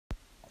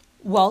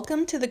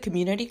Welcome to the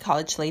Community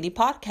College Lady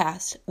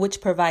podcast,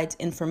 which provides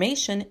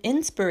information,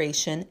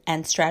 inspiration,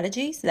 and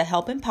strategies that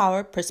help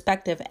empower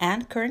prospective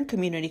and current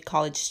community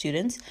college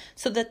students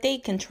so that they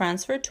can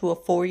transfer to a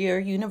four-year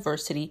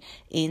university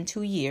in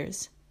 2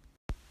 years.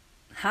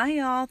 Hi,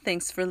 y'all.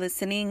 Thanks for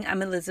listening.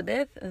 I'm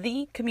Elizabeth,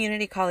 the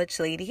Community College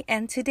Lady,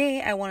 and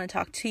today I want to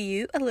talk to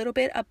you a little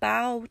bit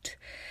about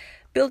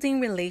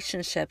building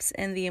relationships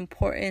and the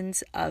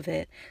importance of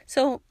it.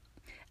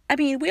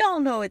 We all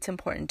know it's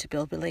important to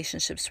build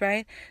relationships,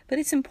 right? But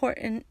it's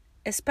important,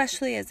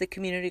 especially as a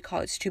community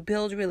college, to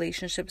build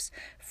relationships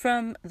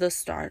from the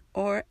start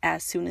or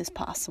as soon as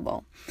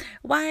possible.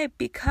 Why?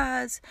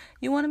 Because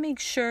you want to make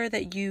sure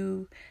that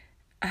you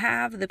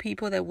have the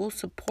people that will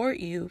support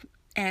you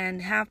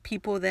and have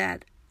people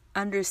that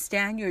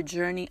understand your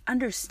journey,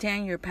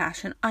 understand your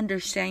passion,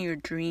 understand your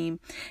dream,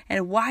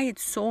 and why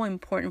it's so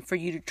important for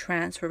you to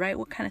transfer, right?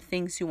 What kind of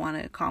things you want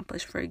to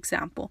accomplish, for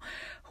example.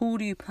 Who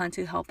do you plan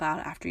to help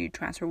out after you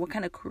transfer? What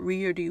kind of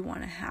career do you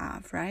want to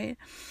have, right?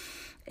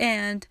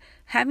 And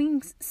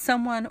having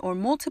someone or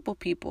multiple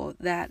people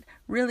that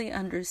really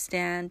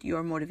understand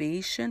your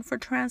motivation for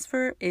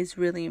transfer is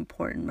really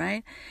important,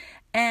 right?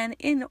 And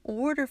in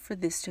order for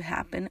this to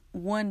happen,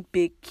 one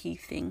big key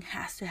thing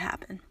has to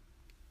happen.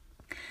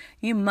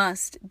 You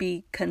must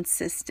be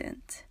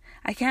consistent.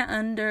 You can't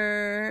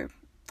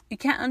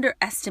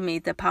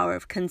underestimate the power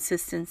of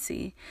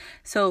consistency.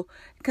 So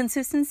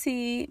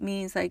consistency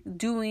means like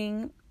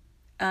doing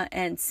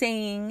and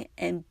saying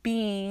and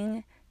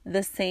being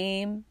the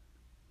same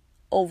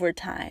over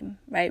time,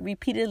 right?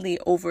 Repeatedly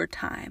over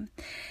time.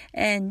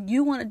 And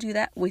you want to do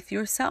that with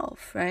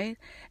yourself, right?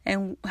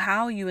 And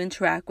how you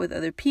interact with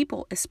other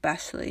people,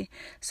 especially.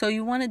 So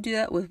you want to do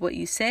that with what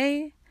you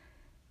say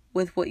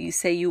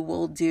you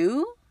will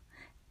do.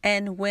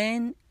 And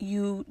when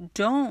you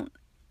don't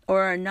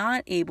or are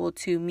not able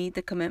to meet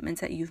the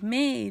commitments that you've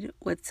made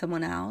with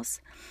someone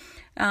else,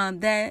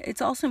 that it's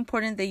also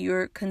important that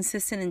you're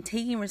consistent in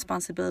taking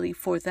responsibility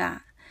for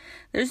that.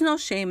 There's no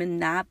shame in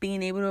not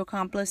being able to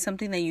accomplish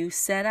something that you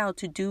set out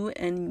to do,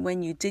 and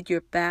when you did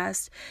your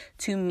best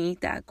to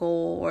meet that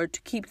goal or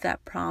to keep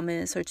that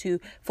promise or to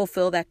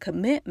fulfill that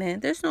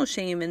commitment, there's no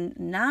shame in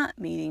not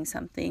meeting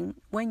something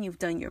when you've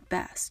done your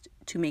best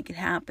to make it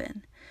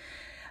happen.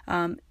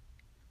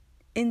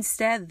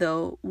 Instead,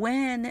 though,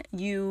 when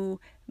you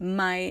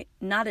might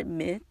not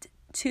admit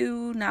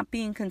to not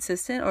being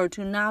consistent or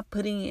to not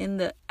putting in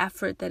the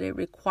effort that it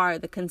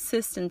required, the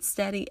consistent,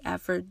 steady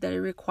effort that it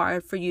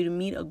required for you to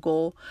meet a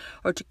goal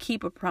or to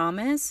keep a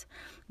promise,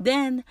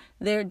 then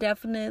there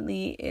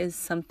definitely is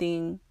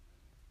something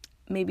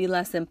maybe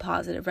less than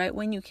positive, right?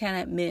 When you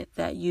can't admit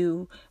that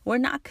you were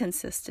not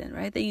consistent,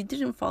 right? That you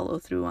didn't follow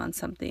through on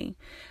something,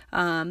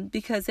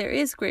 because there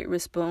is great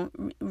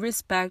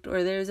respect,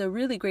 or there's a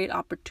really great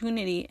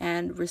opportunity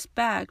and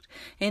respect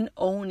in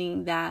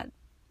owning that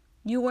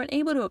you weren't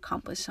able to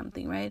accomplish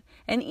something, right?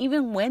 And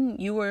even when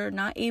you were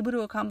not able to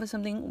accomplish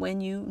something,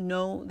 when you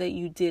know that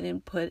you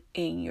didn't put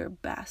in your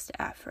best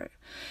effort.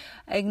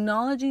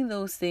 Acknowledging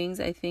those things,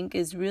 I think,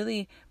 is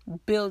really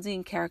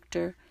building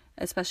character,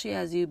 especially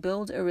as you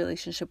build a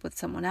relationship with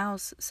someone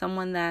else,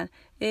 someone that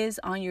is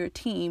on your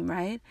team,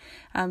 right?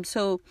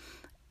 So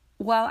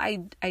while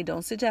I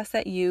don't suggest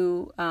that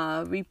you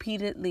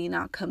repeatedly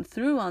not come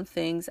through on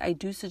things, I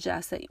do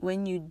suggest that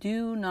when you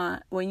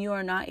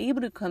are not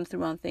able to come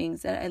through on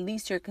things, that at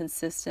least you're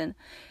consistent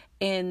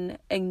in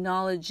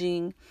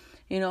acknowledging,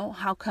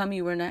 how come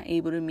you were not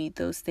able to meet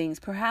those things.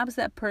 Perhaps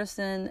that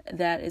person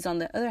that is on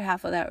the other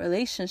half of that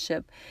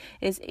relationship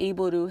is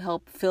able to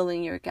help fill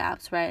in your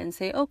gaps, right? And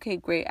say, okay,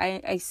 great.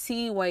 I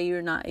see why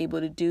you're not able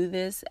to do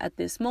this at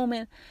this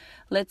moment.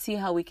 Let's see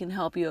how we can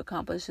help you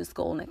accomplish this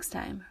goal next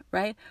time,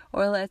 right?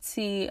 Or let's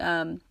see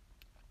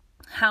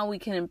how we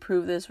can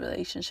improve this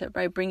relationship,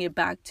 right? Bring it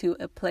back to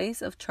a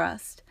place of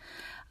trust.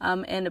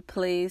 And a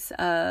place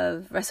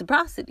of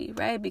reciprocity,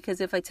 right? Because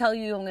if I tell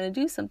you I'm going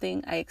to do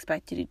something, I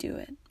expect you to do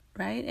it,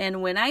 right?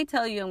 And when I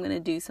tell you I'm going to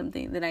do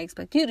something, then I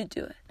expect you to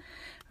do it,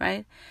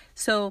 right?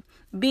 So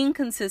being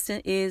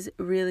consistent is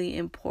really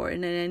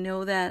important. And I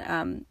know that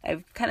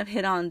I've kind of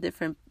hit on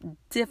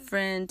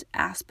different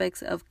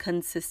aspects of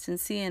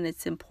consistency, and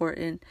it's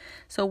important.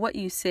 So what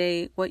you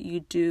say, what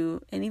you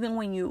do, and even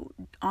when you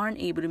aren't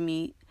able to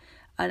meet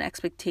an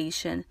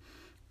expectation,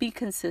 be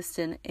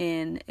consistent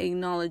in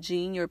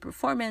acknowledging your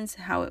performance,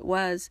 how it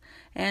was,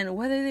 and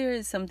whether there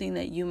is something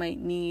that you might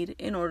need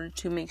in order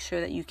to make sure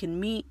that you can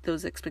meet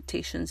those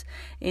expectations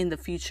in the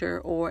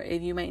future, or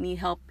if you might need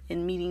help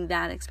in meeting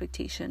that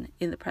expectation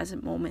in the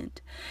present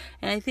moment.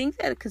 And I think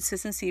that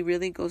consistency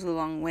really goes a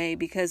long way,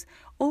 because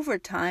over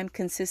time,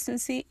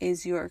 consistency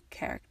is your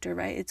character,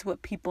 right? It's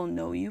what people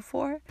know you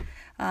for.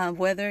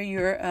 Whether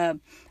you're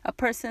a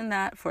person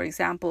that, for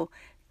example,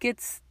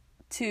 gets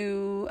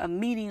to a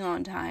meeting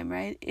on time,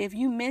 right? If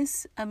you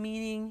miss a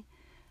meeting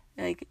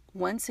like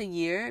once a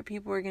year,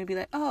 people are going to be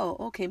like, oh,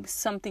 okay,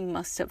 something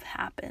must have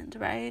happened,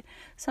 right?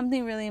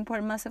 Something really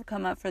important must have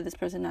come up for this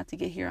person not to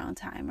get here on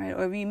time, right?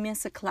 Or if you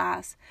miss a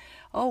class,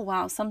 oh,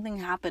 wow, something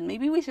happened.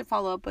 Maybe we should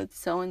follow up with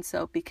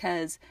so-and-so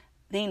because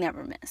they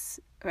never miss,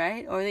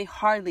 right? Or they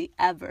hardly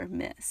ever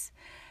miss.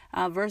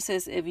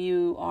 Versus if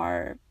you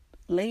are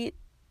late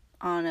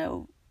on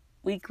a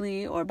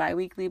weekly or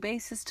bi-weekly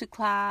basis to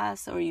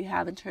class, or you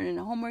haven't turned in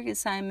a homework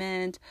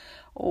assignment,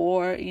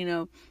 or,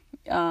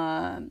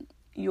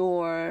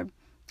 you're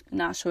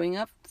not showing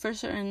up for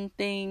certain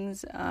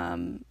things,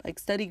 like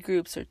study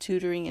groups or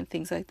tutoring and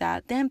things like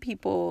that, then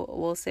people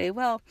will say,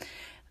 well,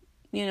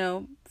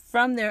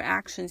 from their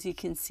actions, you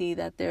can see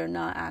that they're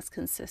not as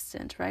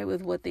consistent, right,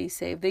 with what they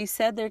say. If they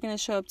said they're going to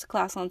show up to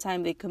class on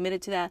time, they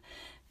committed to that.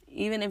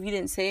 Even if you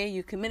didn't say it,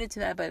 you committed to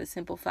that by the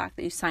simple fact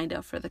that you signed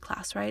up for the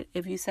class, right?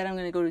 If you said, I'm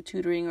going to go to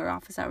tutoring or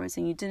office hours,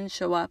 and you didn't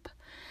show up,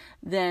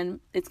 then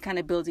it's kind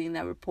of building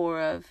that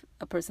rapport of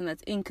a person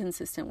that's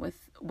inconsistent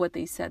with what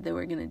they said they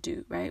were going to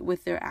do, right,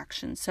 with their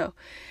actions. So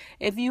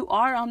if you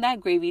are on that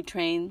gravy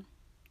train,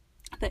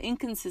 the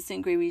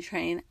inconsistent gravy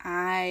train,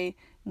 I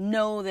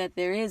know that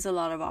there is a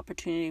lot of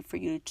opportunity for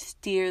you to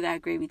steer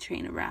that gravy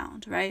train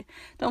around, right?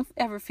 Don't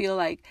ever feel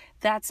like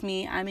that's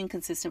me, I'm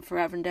inconsistent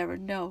forever and ever.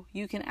 No,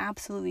 you can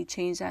absolutely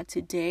change that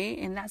today.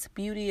 And that's the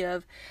beauty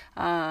of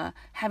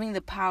having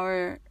the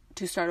power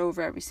to start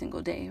over every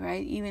single day,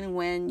 right? Even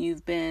when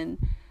you've been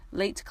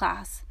late to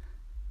class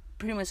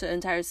pretty much the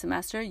entire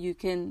semester, you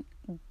can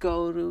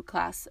go to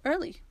class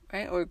early,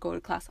 right? Or go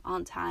to class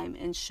on time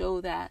and show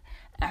that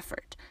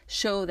effort,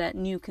 show that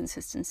new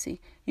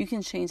consistency. You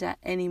can change that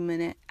any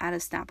minute at a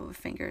snap of a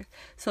finger.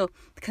 So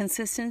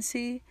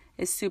consistency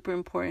is super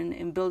important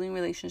in building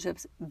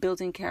relationships,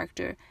 building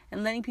character,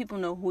 and letting people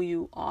know who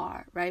you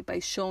are, right? By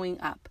showing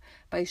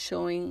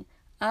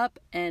up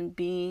and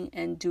being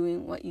and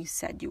doing what you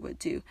said you would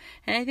do.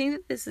 And I think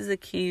that this is a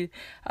key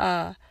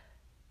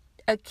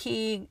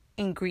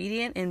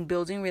ingredient in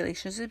building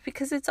relationships,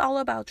 because it's all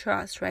about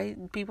trust,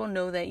 right? People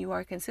know that you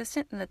are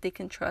consistent and that they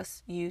can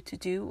trust you to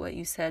do what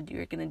you said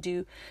you're going to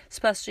do,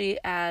 especially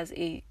as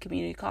a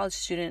community college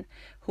student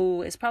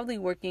who is probably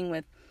working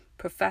with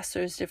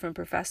different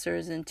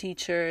professors and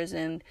teachers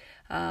and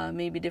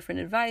maybe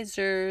different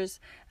advisors,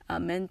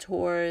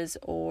 mentors,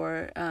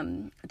 or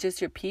just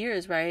your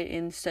peers, right,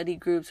 in study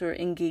groups or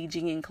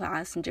engaging in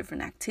class and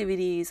different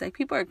activities. Like,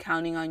 people are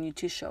counting on you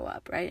to show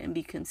up, right, and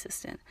be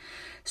consistent.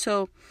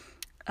 So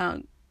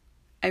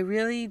I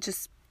really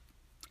just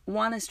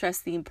want to stress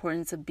the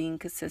importance of being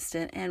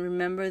consistent, and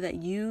remember that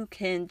you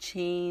can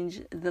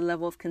change the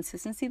level of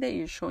consistency that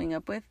you're showing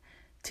up with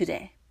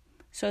today.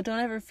 So don't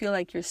ever feel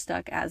like you're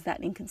stuck as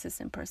that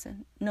inconsistent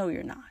person. No,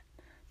 you're not.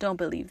 Don't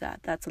believe that.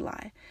 That's a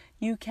lie.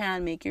 You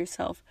can make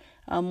yourself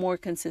a more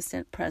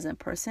consistent, present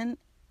person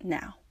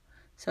now.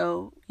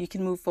 So you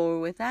can move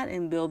forward with that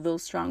and build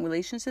those strong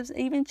relationships,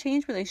 even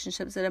change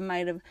relationships that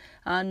might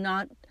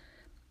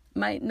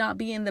not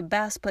be in the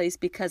best place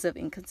because of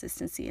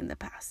inconsistency in the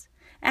past.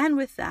 And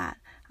with that,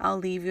 I'll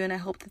leave you, and I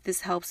hope that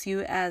this helps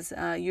you as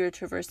you're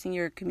traversing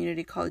your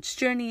community college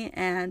journey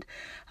and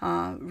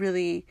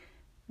really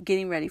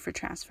getting ready for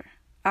transfer.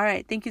 All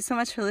right. Thank you so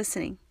much for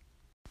listening.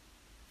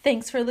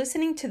 Thanks for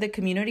listening to the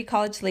Community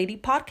College Lady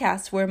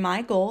podcast, where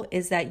my goal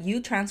is that you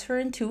transfer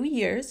in 2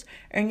 years,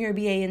 earn your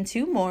BA in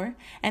 2 more,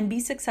 and be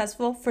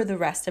successful for the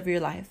rest of your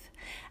life.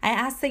 I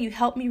ask that you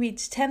help me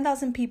reach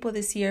 10,000 people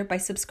this year by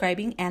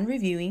subscribing and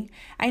reviewing.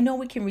 I know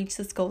we can reach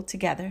this goal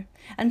together.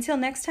 Until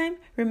next time,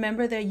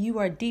 remember that you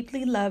are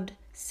deeply loved,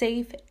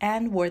 safe,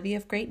 and worthy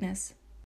of greatness.